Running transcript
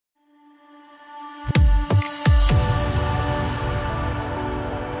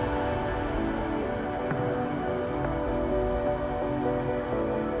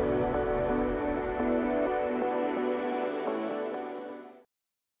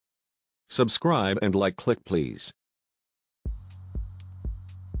Subscribe and click please.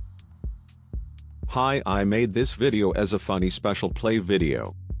 Hi, I made this video as a funny special play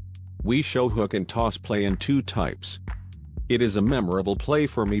video. We show hook and toss play in two types. It is a memorable play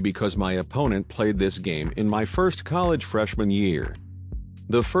for me because my opponent played this game in my first college freshman year.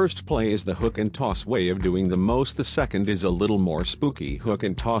 The first play is the hook and toss way of doing the most. The second is a little more spooky hook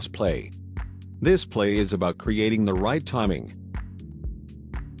and toss play. This play is about creating the right timing.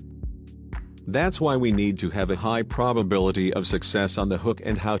 That's why we need to have a high probability of success on the hook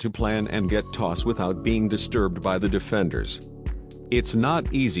and how to plan and get toss without being disturbed by the defenders. It's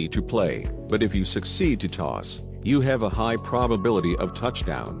not easy to play, but if you succeed to toss, you have a high probability of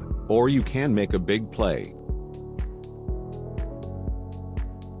touchdown, or you can make a big play.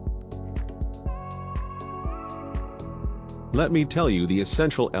 Let me tell you the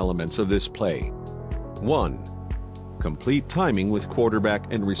essential elements of this play. 1. Complete timing with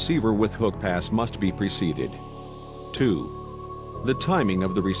quarterback and receiver with hook pass must be preceded. 2. The timing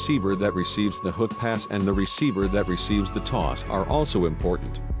of the receiver that receives the hook pass and the receiver that receives the toss are also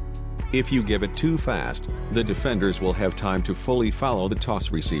important. If you give it too fast, the defenders will have time to fully follow the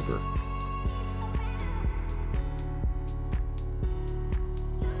toss receiver.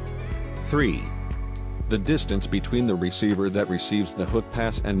 3. The distance between the receiver that receives the hook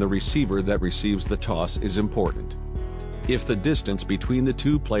pass and the receiver that receives the toss is important. If the distance between the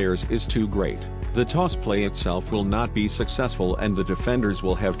two players is too great, the toss play itself will not be successful and the defenders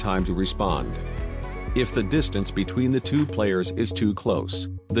will have time to respond. If the distance between the two players is too close,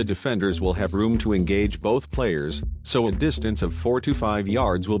 the defenders will have room to engage both players, so a distance of 4 to 5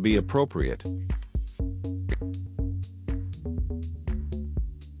 yards will be appropriate.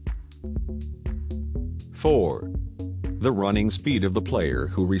 4. The running speed of the player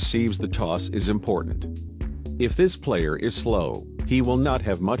who receives the toss is important. If this player is slow, he will not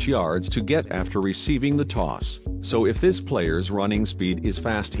have much yards to get after receiving the toss, so if this player's running speed is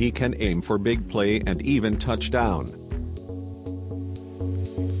fast, he can aim for big play and even touchdown.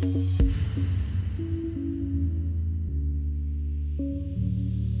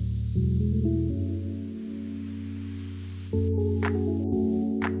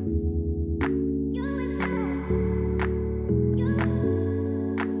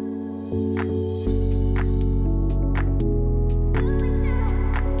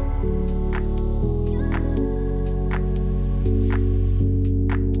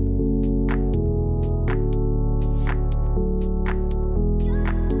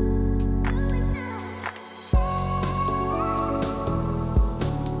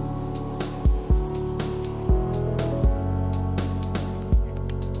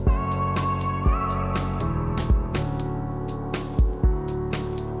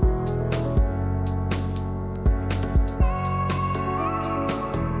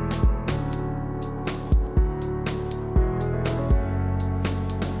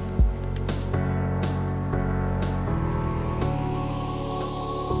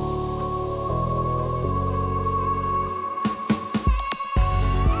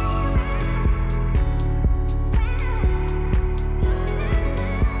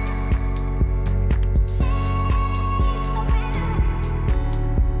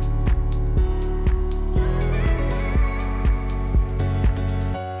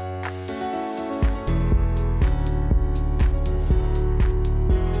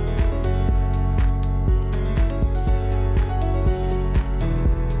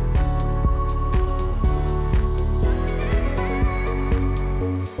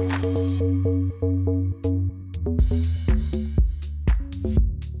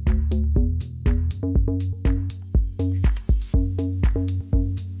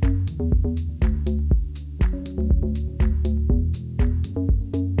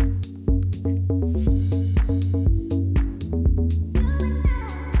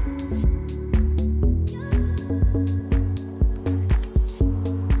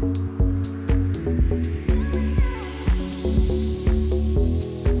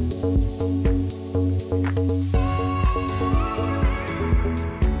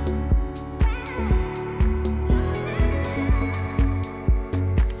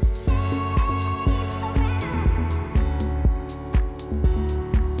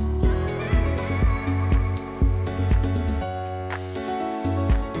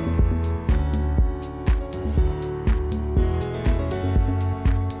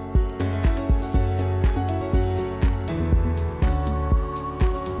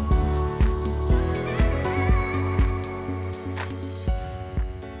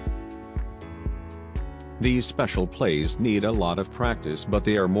 These special plays need a lot of practice, but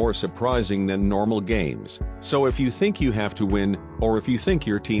they are more surprising than normal games, so if you think you have to win, or if you think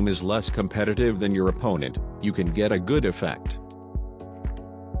your team is less competitive than your opponent, you can get a good effect.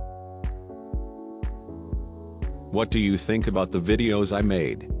 What do you think about the videos I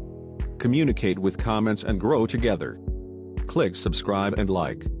made? Communicate with comments and grow together. Click subscribe and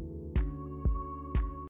like.